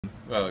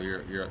Well,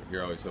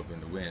 you're always hoping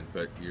to win,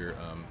 but you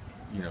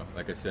know,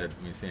 like I said,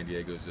 I mean, San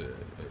Diego's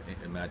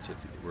a match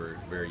that's we're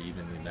very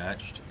evenly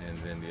matched, and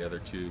then the other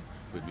two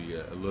would be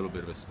a little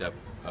bit of a step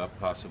up,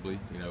 possibly.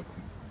 You know,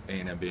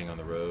 A&M being on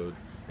the road,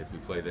 if we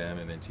play them,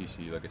 and then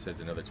TCU, like I said, is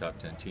another top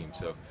 10 team.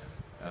 So,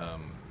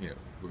 you know,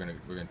 we're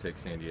gonna take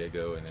San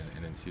Diego and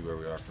then see where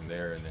we are from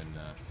there, and then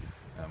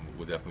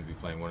we'll definitely be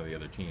playing one of the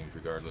other teams,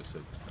 regardless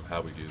of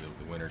how we do.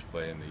 The winners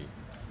play and the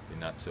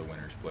not so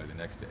winners play the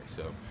next day.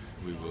 So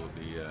we will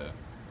be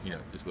you know,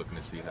 just looking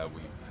to see how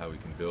we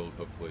can build,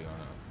 hopefully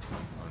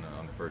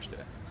on the first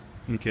day.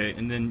 Okay,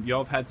 and then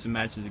y'all have had some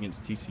matches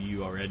against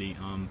TCU already.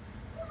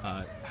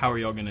 How are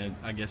y'all gonna,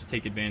 I guess,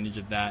 take advantage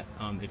of that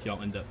if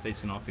y'all end up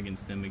facing off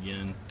against them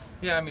again?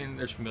 Yeah, I mean,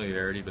 there's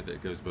familiarity, but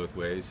that goes both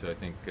ways. So I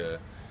think you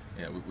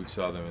know, we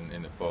saw them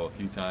in the fall a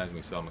few times, and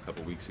we saw them a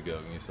couple weeks ago.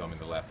 We saw them in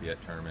the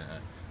Lafayette tournament.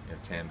 You know,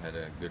 Tam had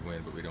a good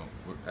win, but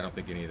I don't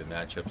think any of the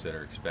matchups that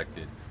are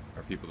expected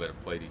are people that have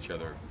played each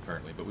other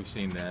currently. But we've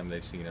seen them,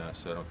 they've seen us,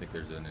 so I don't think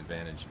there's an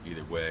advantage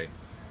either way.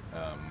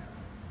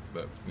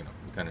 But you know,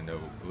 we kind of know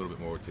a little bit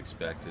more what to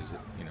expect. Is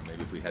you know,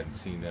 maybe if we hadn't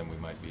seen them, we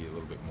might be a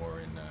little bit more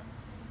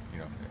you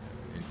know,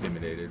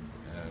 intimidated.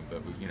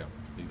 But you know,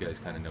 these guys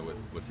kind of know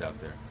what's out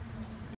there.